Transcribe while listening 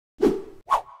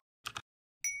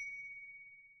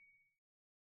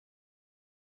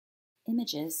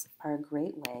Images are a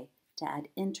great way to add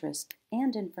interest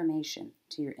and information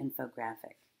to your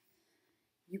infographic.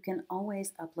 You can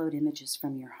always upload images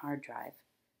from your hard drive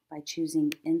by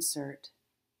choosing Insert,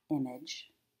 Image,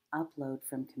 Upload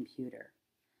from Computer.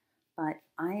 But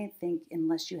I think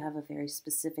unless you have a very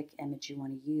specific image you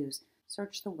want to use,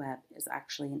 search the web is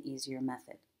actually an easier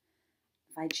method.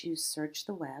 If I choose Search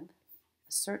the Web,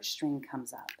 a search string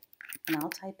comes up, and I'll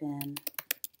type in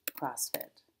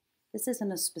CrossFit. This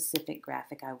isn't a specific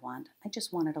graphic I want, I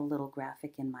just wanted a little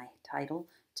graphic in my title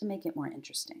to make it more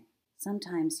interesting.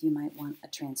 Sometimes you might want a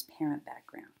transparent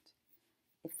background.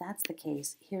 If that's the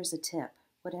case, here's a tip.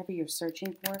 Whatever you're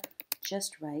searching for,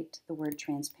 just write the word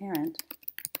transparent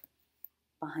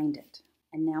behind it.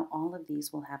 And now all of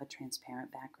these will have a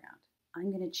transparent background.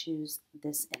 I'm going to choose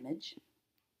this image,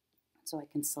 so I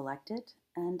can select it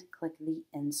and click the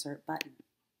Insert button.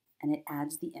 And it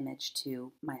adds the image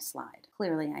to my slide.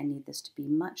 Clearly, I need this to be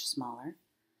much smaller.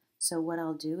 So what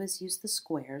I'll do is use the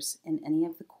squares in any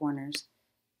of the corners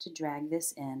to drag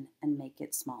this in and make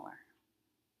it smaller.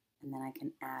 And then I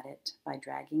can add it by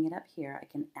dragging it up here. I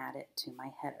can add it to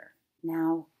my header.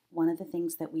 Now, one of the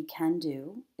things that we can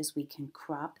do is we can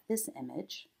crop this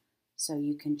image. So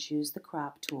you can choose the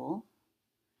crop tool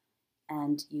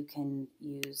and you can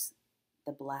use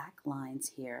the black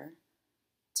lines here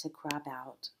to crop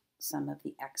out some of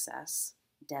the excess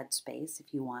dead space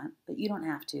if you want, but you don't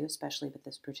have to, especially with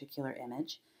this particular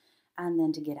image. And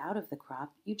then to get out of the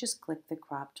crop, you just click the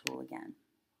crop tool again.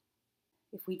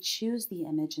 If we choose the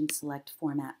image and select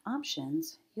Format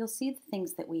Options, you'll see the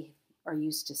things that we are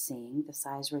used to seeing, the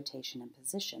size, rotation, and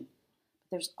position. But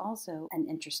there's also an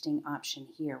interesting option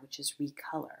here, which is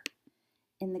Recolor.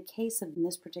 In the case of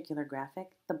this particular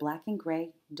graphic, the black and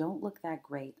gray don't look that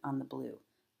great on the blue.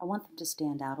 I want them to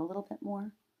stand out a little bit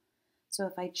more. So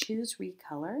if I choose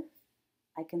Recolor,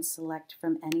 I can select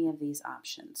from any of these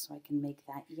options. So I can make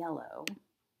that yellow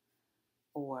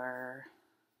or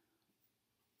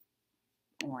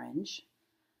orange.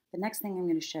 The next thing I'm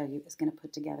going to show you is going to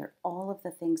put together all of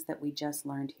the things that we just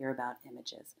learned here about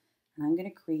images. And I'm going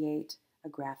to create a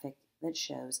graphic that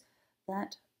shows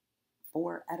that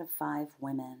 4 out of 5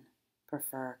 women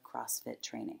prefer CrossFit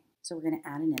training. So we're going to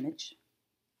add an image,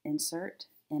 Insert,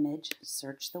 Image,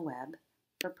 Search the Web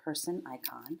for person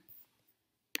icon,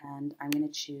 and I'm going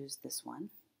to choose this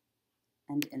one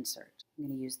and Insert. I'm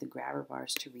going to use the grabber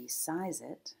bars to resize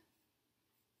it.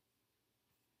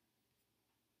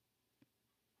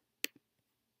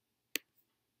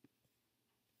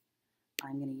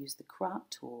 I'm going to use the crop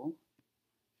tool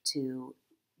to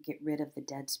get rid of the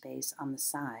dead space on the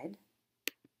side.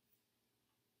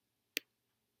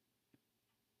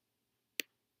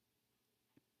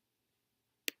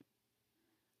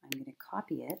 I'm going to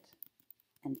copy it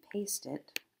and paste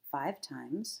it 5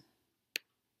 times.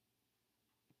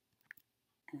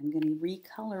 And I'm going to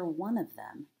recolor one of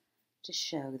them to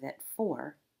show that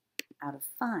 4 out of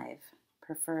 5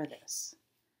 prefer this.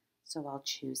 So I'll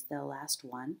choose the last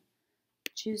one,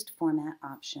 choose Format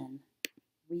Option,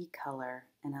 Recolor,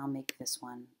 and I'll make this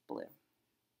one blue.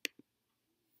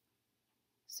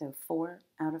 So 4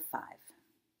 out of 5.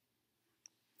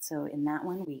 So in that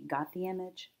one, we got the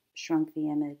image, shrunk the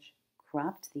image,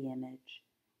 cropped the image,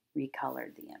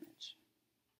 recolored the image.